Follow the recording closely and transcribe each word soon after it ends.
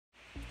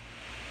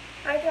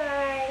Hi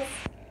guys.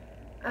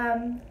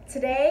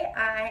 Today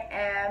I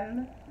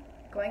am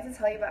going to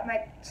tell you about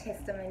my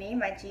testimony,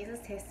 my Jesus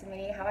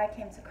testimony, how I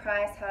came to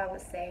Christ, how I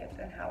was saved,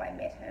 and how I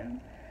met Him.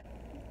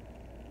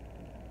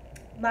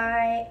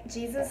 My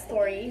Jesus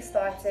story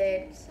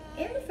started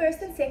in the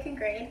first and second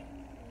grade.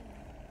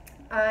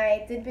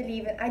 I did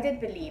believe.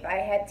 I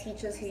had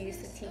teachers who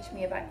used to teach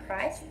me about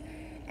Christ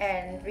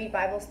and read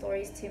Bible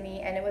stories to me,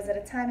 and it was at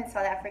a time in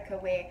South Africa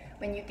where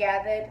when you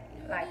gathered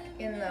like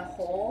in the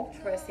hall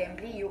for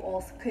assembly, you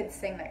all could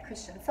sing like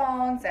Christian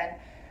songs, and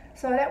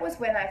so that was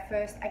when I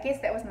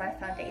guess that was my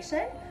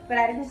foundation, but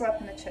I didn't grow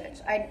up in the church.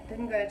 I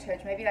didn't go to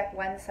church, maybe like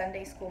one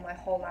Sunday school my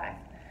whole life.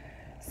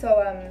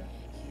 So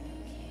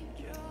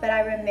but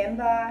I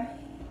remember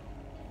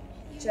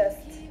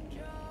just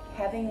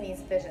having these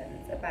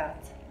visions about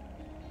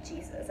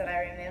Jesus, and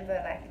I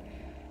remember like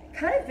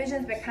kind of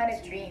visions but kind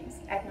of dreams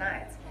at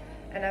night,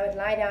 and I would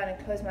lie down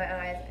and close my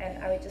eyes,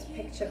 and I would just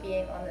picture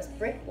being on this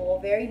brick wall,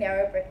 very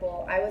narrow brick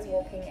wall. I was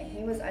walking and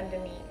He was under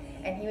me,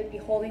 and He would be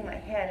holding my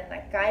hand and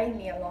like guiding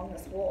me along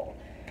this wall.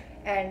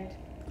 And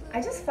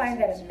I just find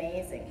that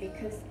amazing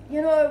because,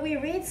 we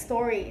read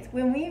stories.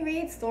 When we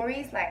read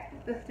stories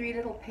like the Three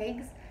Little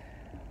Pigs,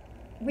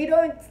 we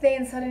don't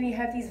then suddenly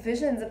have these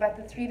visions about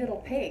the Three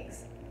Little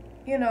Pigs,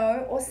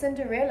 or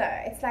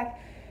Cinderella. It's like,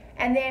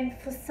 and then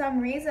for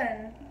some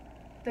reason,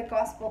 the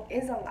gospel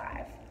is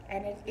alive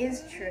and it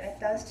is true and it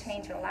does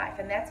change your life.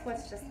 And that's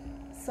what's just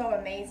so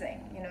amazing,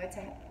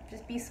 to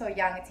just be so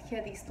young and to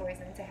hear these stories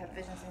and to have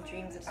visions and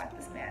dreams about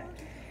this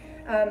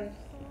man.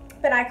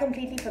 But I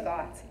completely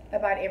forgot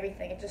about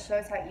everything. It just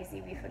shows how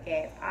easy we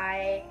forget.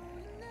 I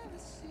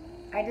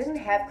didn't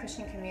have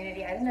Christian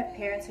community. I didn't have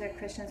parents who were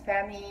Christians,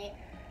 family.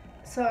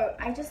 So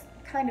I just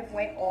kind of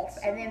went off.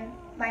 And then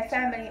my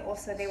family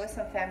also, there were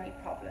some family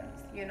problems,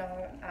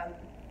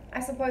 I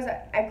suppose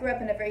I grew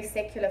up in a very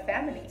secular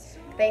family.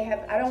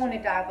 I don't want to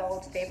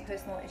divulge their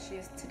personal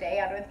issues today,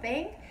 I don't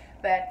think,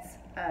 but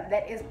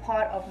that is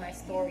part of my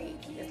story,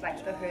 is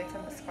like the hurt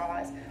and the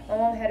scars. My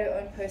mom had her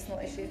own personal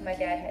issues, my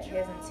dad had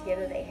his, and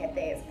together they had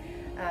theirs.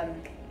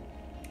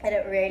 And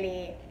it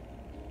really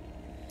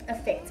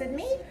affected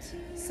me.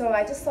 So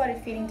I just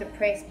started feeling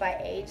depressed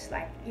by age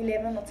like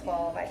 11 or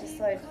 12.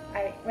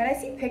 When I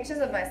see pictures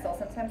of myself,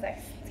 sometimes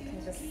I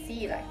can just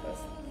see like this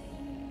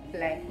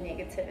blank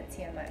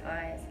negativity in my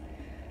eyes.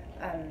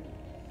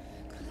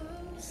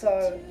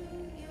 So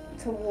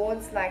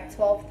towards like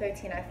 12,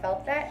 13, I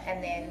felt that,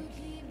 and then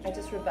I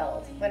just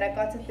rebelled. When I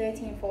got to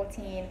 13,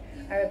 14,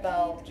 I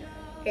rebelled,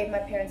 gave my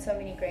parents so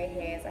many gray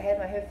hairs. I had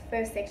my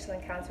first sexual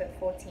encounter at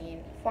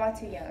 14, far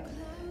too young.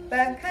 But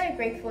I'm kind of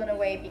grateful in a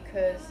way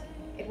because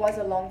it was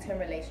a long-term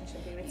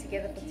relationship. We were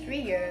together for 3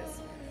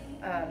 years.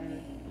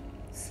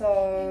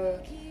 So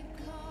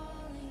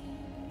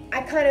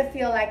I kind of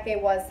feel like there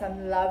was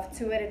some love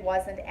to it. It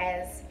wasn't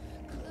as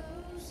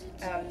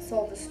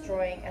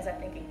soul-destroying as I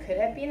think it could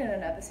have been in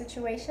another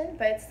situation,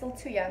 but it's still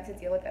too young to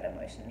deal with that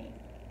emotionally.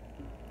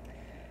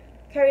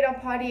 Carried on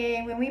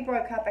partying. When we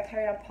broke up, I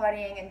carried on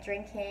partying and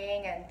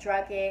drinking and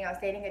drugging. I was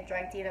dating a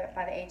drug dealer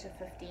by the age of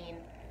 15.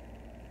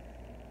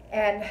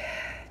 And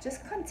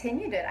just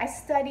continued it. I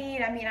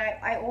studied.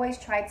 I always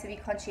tried to be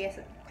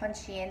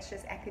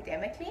conscientious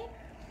academically.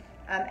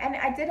 And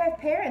I did have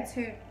parents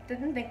who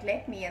didn't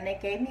neglect me, and they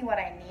gave me what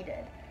I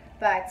needed.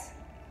 But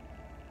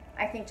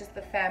I think just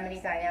the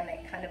family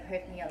dynamic kind of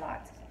hurt me a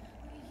lot.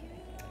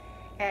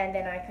 And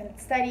then I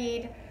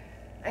studied.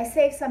 I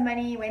saved some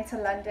money, went to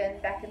London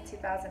back in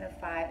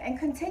 2005, and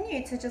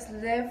continued to just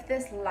live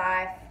this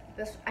life.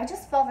 I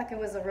just felt like it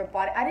was a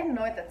robotic, I didn't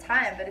know at the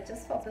time, but it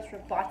just felt this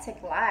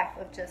robotic life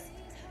of just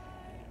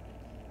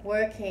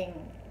working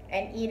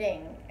and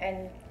eating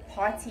and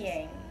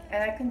partying.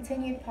 And I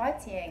continued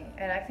partying,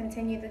 and I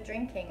continued the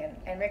drinking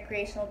and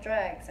recreational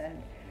drugs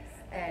and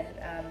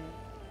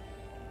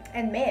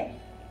men,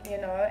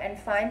 and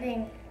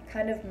finding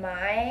kind of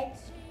my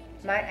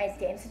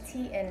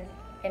identity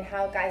in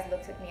how guys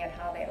looked at me and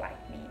how they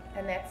liked me.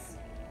 And that's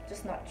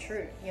just not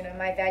true.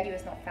 My value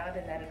is not found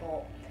in that at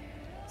all.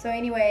 So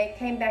anyway,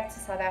 came back to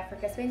South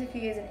Africa, spent a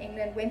few years in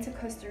England, went to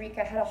Costa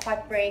Rica, had a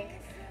heartbreak.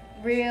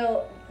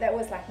 That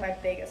was like my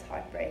biggest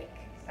heartbreak.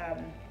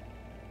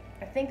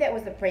 I think that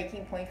was the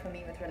breaking point for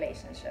me with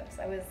relationships.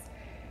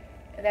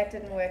 That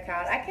didn't work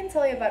out. I can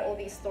tell you about all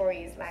these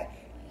stories like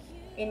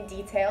in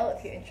detail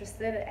if you're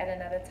interested at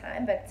another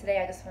time, but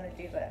today I just want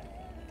to do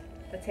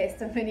the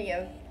testimony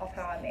of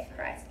how I met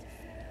Christ.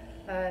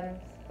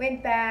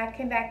 Went back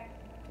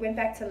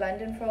to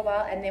London for a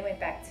while, and then went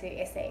back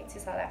to SA, to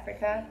South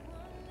Africa.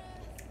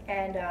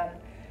 And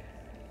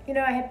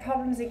I had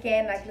problems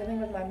again, like living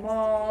with my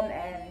mom,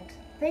 and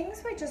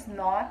things were just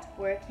not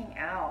working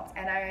out.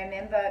 And I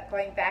remember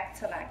going back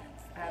to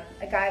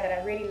a guy that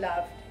I really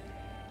loved,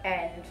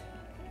 and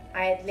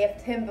I had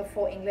left him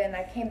before England.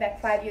 I came back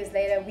 5 years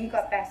later. We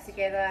got back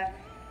together,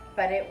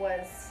 but it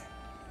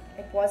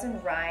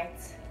wasn't right.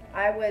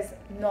 I was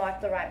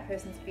not the right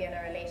person to be in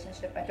a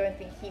relationship. I don't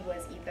think he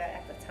was either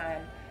at the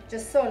time.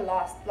 Just so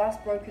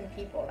lost broken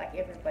people like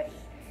everybody.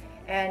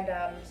 And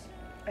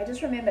I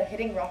just remember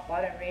hitting rock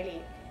bottom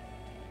really.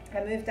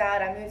 I moved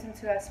out. I moved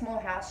into a small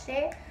house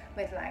share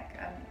with like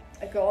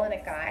a girl and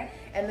a guy,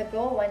 and the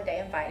girl one day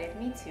invited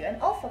me to an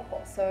Alpha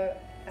course. So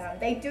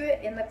they do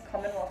it in the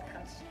Commonwealth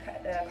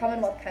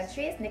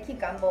countries. Nicky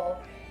Gumbel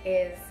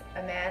is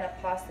a man,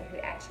 a pastor who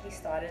actually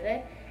started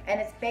it, and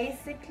it's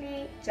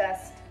basically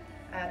just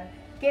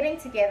getting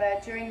together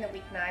during the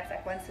weeknights,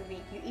 like once a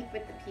week. You eat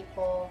with the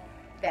people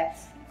that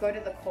go to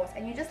the course,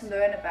 and you just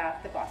learn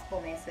about the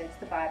gospel message,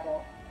 the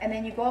Bible, and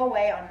then you go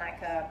away on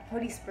like a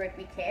Holy Spirit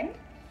weekend.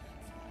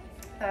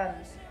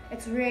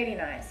 It's really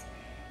nice,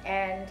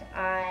 and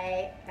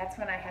that's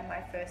when I had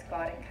my first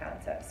God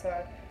encounter. So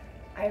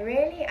I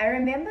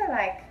remember,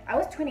 like, I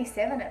was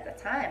 27 at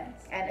the time,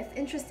 and it's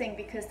interesting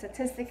because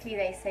statistically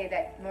they say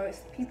that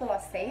most people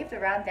are saved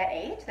around that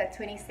age, that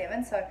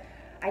 27. So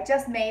I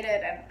just made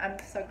it, and I'm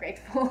so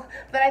grateful.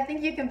 But I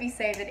think you can be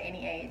saved at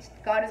any age.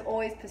 God is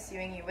always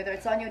pursuing you, whether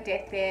it's on your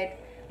deathbed,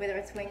 whether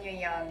it's when you're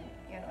young,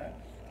 you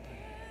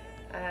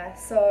know.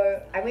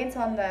 So I went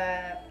on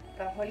the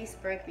Holy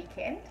Spirit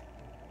weekend,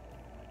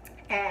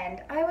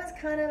 and I was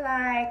kind of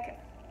like,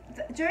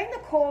 during the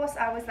course,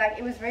 I was like,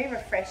 it was very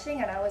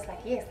refreshing, and I was like,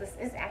 yes, this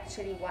is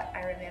actually what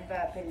I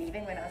remember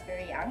believing when I was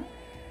very young.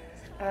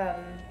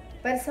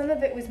 But some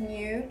of it was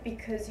new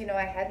because, you know,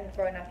 I hadn't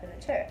grown up in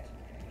the church.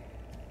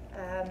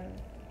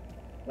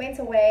 Went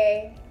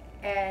away,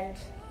 and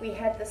we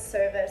had this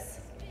service,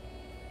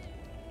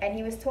 and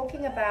he was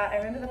talking about, I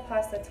remember the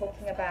pastor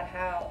talking about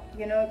how,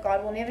 you know,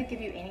 God will never give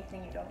you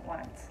anything you don't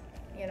want.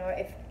 You know,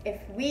 if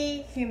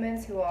we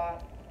humans who are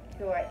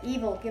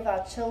evil give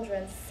our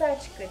children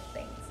such good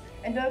things.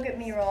 And don't get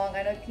me wrong,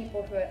 I know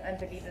people who are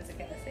unbelievers are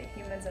going to say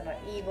humans are not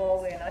evil,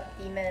 we're not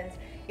demons.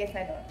 Yes,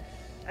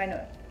 I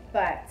know.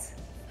 But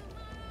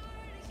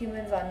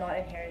humans are not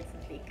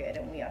inherently good,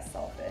 and we are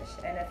selfish.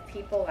 And if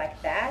people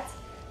like that,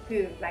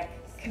 who like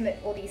commit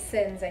all these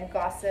sins and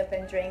gossip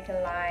and drink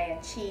and lie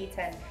and cheat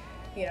and,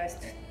 you know,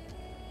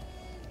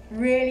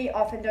 really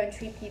often don't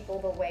treat people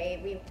the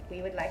way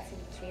we would like to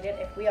be treated,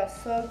 if we are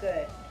so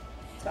good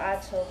to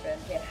our children,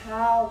 then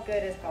how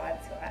good is God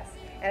to us?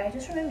 And I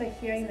just remember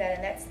hearing that,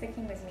 and that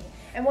sticking with me.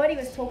 And what he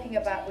was talking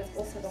about was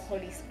also the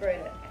Holy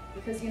Spirit,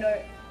 because, you know,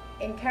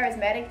 in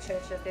charismatic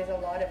churches there's a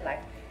lot of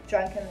like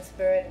drunk in the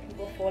spirit,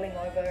 people falling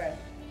over,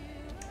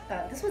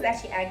 and this was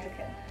actually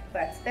Anglican,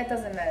 but that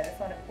doesn't matter, that's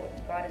not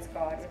important. God is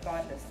God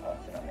regardless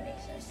of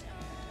denomination.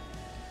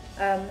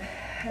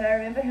 And I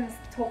remember him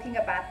talking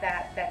about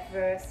that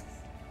verse,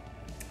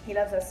 he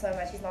loves us so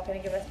much, he's not going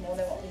to give us more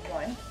than what we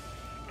want.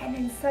 And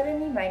then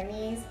suddenly my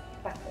knees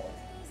buckled,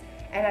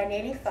 and I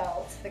nearly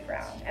fell to the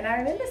ground. And I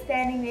remember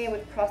standing there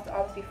with crossed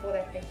arms before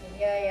that, thinking,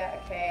 yeah,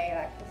 okay,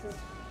 like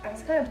I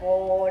was kind of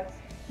bored.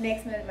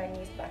 Next minute my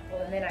knees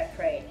buckled, and then I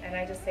prayed, and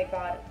I just said,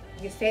 God,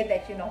 you said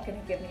that you're not going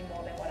to give me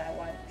more than what I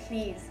want.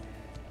 Please,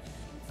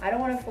 I don't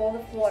want to fall to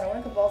the floor, I don't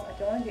want to convulse, I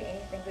don't want to do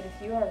anything, but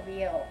if you are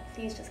real,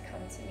 please just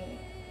come to me.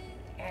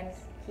 And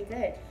he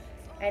did.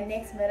 And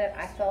next minute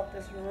I felt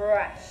this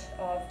rush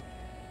of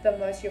the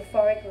most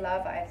euphoric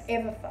love I've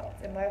ever felt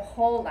in my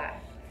whole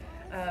life.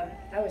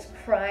 I was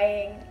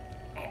crying,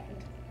 and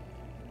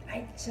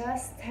I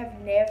just have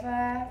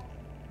never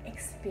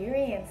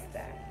experienced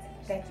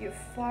that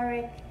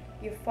euphoric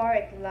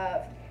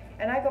love.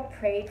 And I got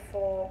prayed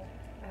for,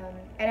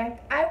 and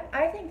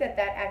I think that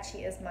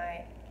actually is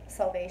my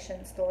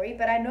salvation story.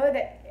 But I know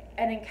that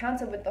an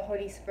encounter with the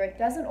Holy Spirit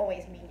doesn't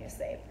always mean you're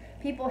saved.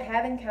 People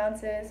have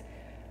encounters,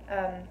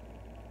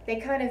 they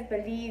kind of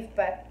believe,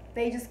 but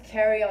they just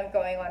carry on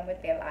going on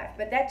with their life.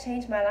 But that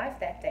changed my life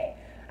that day.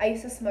 I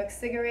used to smoke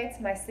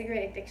cigarettes. My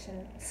cigarette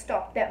addiction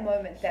stopped that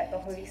moment that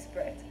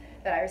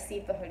I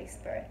received the Holy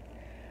Spirit.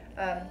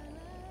 And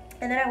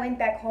then I went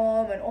back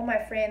home, and all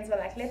my friends were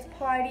like, let's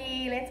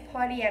party,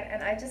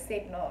 and I just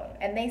said no.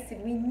 And they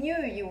said, we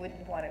knew you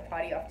wouldn't want to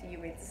party after you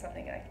went to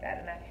something like that.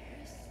 And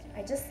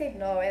I just said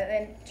no. And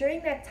then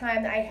during that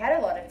time, I had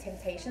a lot of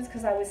temptations,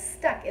 because I was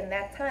stuck in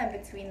that time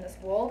between this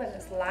world and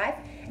this life,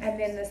 and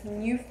then this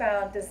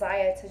newfound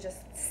desire to just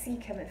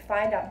seek him and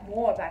find out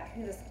more about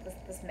who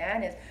this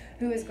man is,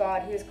 who is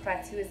God, who is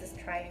Christ, who is this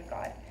triune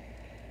God.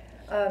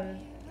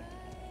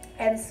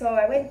 And so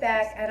I went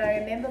back, and I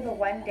remember the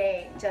one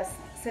day just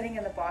sitting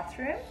in the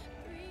bathroom,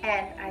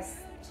 and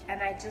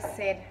I just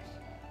said,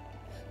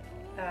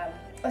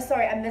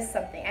 I missed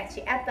something.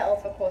 Actually, at the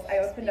Alpha course, I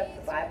opened up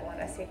the Bible,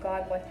 and I said,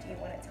 God, what do you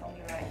want to tell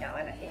me right now?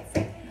 And it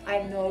said,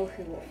 I know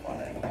who will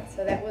follow.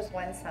 So that was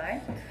one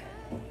sign.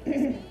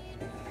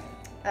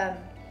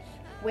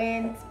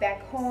 Went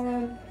back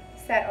home,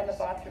 sat on the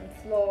bathroom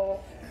floor,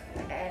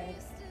 and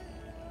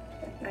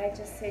I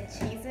just said,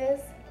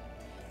 Jesus,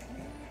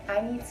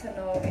 I need to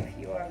know if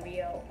you are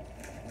real.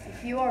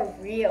 If you are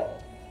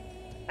real,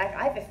 like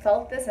I've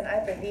felt this and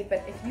I believe,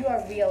 but if you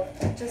are real,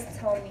 just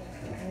tell me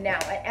now.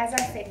 And as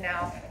I said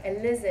now, a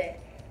lizard,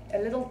 a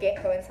little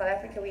gecko, in South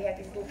Africa we have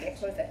these little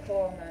geckos that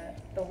claw on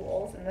the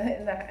walls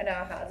in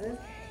our houses.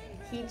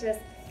 He just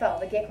fell,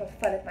 the gecko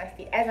fell at my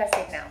feet, as I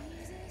said now.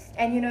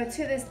 And you know,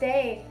 to this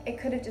day, it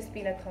could have just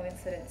been a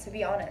coincidence, to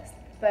be honest.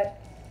 But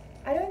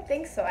I don't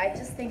think so. I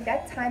just think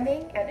that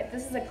timing, and if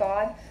this is a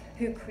God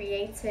who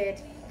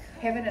created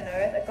heaven and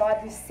earth, a God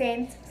who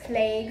sent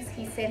plagues,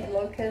 he sent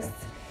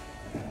locusts.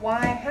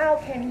 Why? How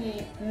can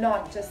he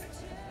not just,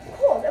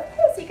 of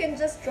course he can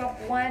just drop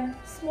one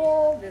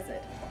small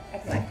lizard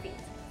at my feet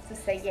to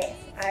say, yes,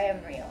 I am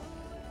real.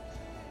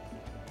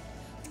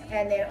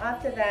 And then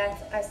after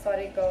that, I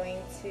started going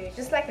to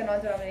just like a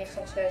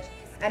non-denominational church,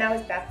 and I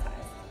was baptized.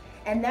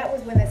 And that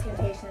was when the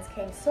temptations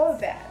came so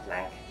bad.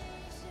 Like,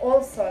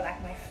 also,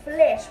 like, my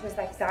flesh was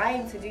like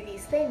dying to do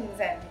these things,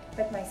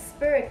 but my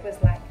spirit was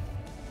like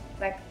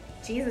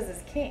Jesus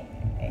is king.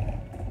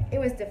 It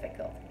was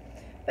difficult.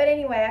 But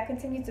anyway, I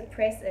continued to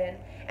press in.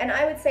 And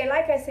I would say,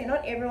 like I say,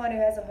 not everyone who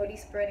has a Holy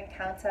Spirit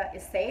encounter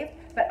is saved,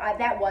 but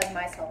that was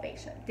my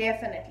salvation,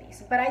 definitely.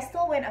 So, but I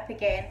still went up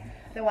again.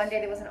 The one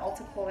day there was an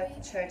altar call at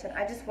the church, and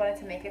I just wanted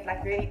to make it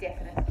like really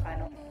definite and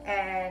final.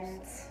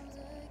 And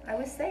I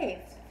was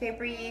saved.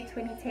 February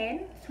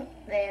 2010,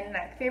 then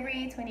like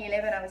February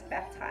 2011, I was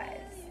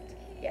baptized.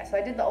 Yeah, so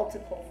I did the altar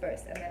call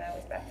first, and then I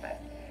was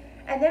baptized.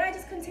 And then I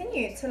just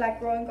continued to like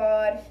grow in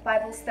God,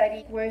 Bible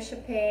study,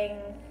 worshiping.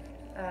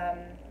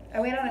 I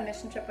went on a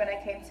mission trip when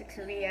I came to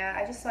Korea.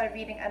 I just started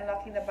reading,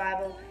 unlocking the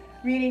Bible,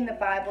 reading the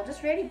Bible,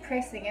 just really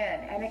pressing in,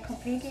 and it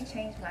completely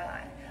changed my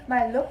life.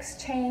 My looks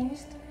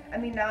changed. I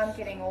mean, now I'm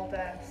getting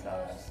older, so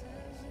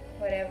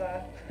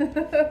whatever.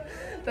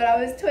 But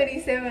I was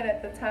 27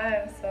 at the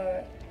time,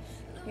 so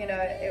you know,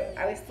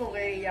 I was still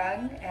very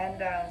young,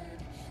 and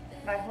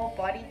my whole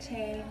body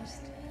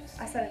changed.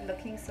 I started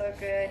looking so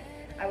good.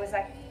 I was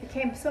like,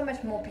 became so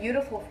much more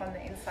beautiful from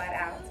the inside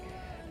out.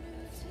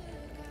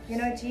 You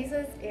know,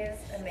 Jesus is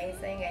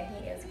amazing, and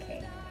he is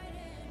king.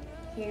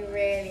 He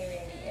really,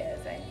 really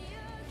is. And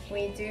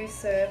we do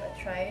serve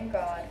a triune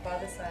God,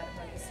 Father, Son,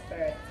 Holy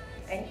Spirit,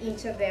 and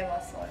each of them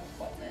are so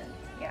important.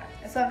 Yeah.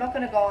 And so I'm not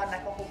going to go on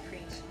like a whole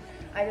preach.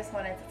 I just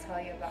wanted to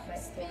tell you about my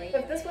story.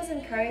 If this was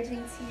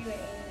encouraging to you in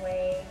any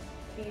way,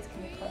 please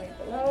can you comment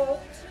below.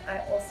 I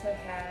also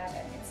have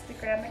an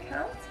Instagram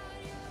account.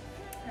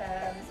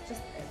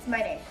 It's my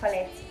name,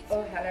 Colette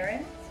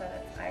O'Halloran, so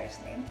that's Irish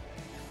name.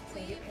 So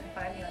you can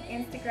find me on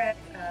Instagram.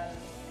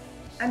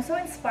 I'm so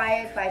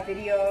inspired by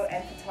video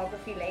and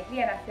photography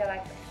lately, and I feel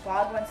like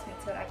God wants me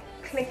to like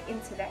click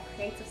into that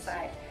creative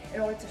side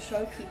in order to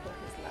show people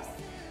his love.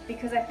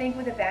 Because I think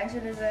with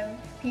evangelism,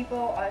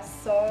 people are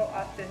so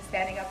often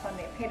standing up on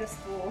their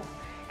pedestal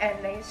and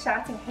they're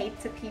shouting hate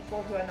to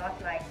people who are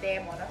not like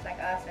them or not like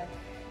us, and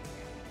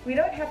we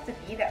don't have to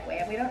be that way,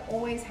 and we don't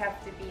always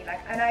have to be like,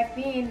 and I've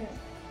been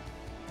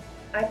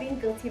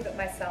guilty of it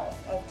myself,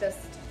 of just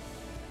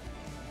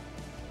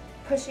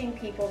pushing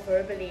people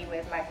verbally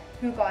with like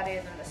who God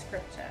is in the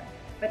scripture.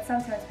 But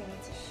sometimes we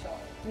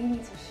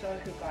need to show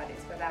who God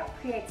is with our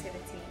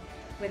creativity,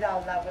 with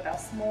our love, with our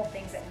small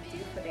things that we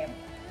do for them.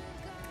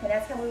 And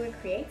that's how we were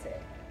created.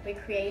 We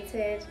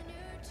created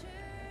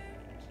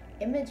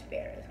image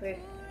bearers.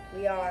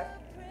 We are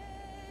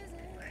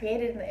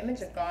created in the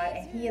image of God,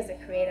 and he is a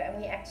creator, and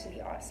we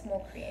actually are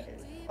small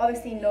creators.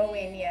 Obviously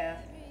nowhere near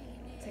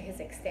to his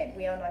extent.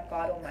 We are not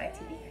God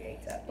Almighty, the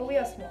creator, but we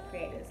are small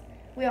creators.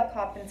 We are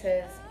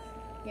carpenters,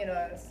 you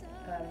know,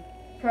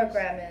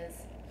 programmers,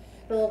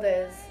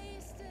 builders,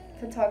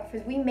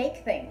 photographers. We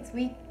make things.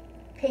 We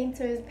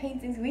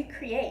paintings, we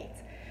create.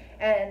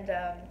 And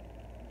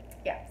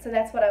yeah, so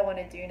that's what I want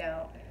to do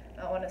now.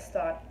 I want to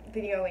start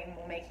videoing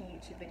more, making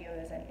YouTube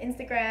videos and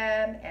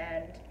Instagram,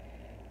 and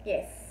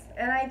yes,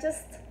 and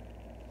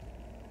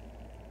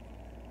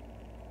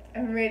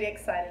I'm really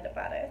excited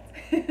about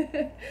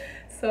it.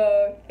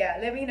 So yeah,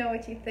 let me know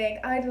what you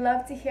think. I'd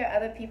love to hear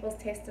other people's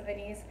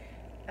testimonies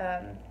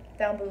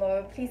down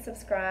below. Please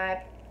subscribe,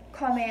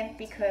 comment,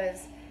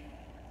 because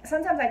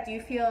sometimes I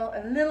do feel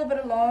a little bit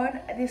alone.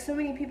 There's so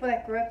many people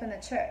that grew up in the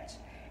church,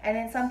 and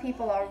then some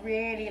people are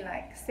really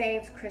like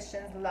saved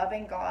Christians,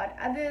 loving God.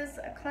 Others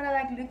are kind of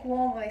like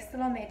lukewarm, or they're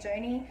still on their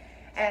journey.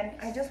 And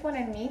I just want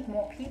to meet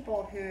more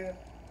people who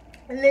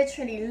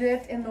literally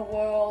lived in the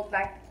world,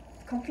 like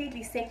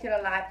completely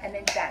secular life, and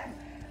then bam,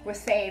 were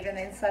saved, and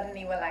then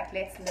suddenly we're like,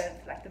 let's live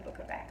like the Book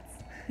of Acts.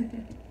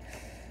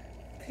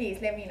 Please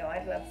let me know.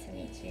 I'd love to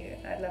meet you.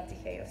 I'd love to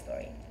hear your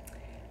story.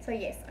 So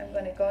yes, I'm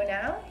going to go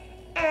now,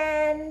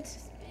 and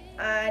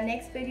our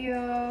next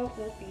video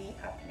will be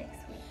up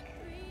next week.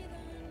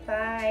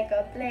 Bye.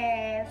 God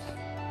bless.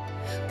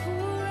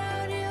 Pour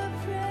out your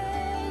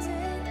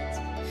presence,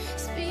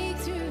 speak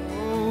through.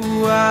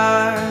 Oh,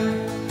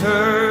 I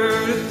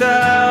heard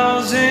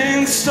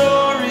 1,000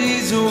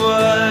 stories of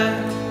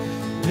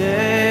what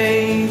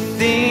they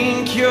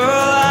think you're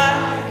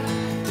like,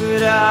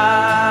 but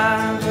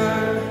I've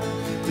heard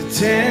the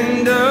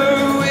tender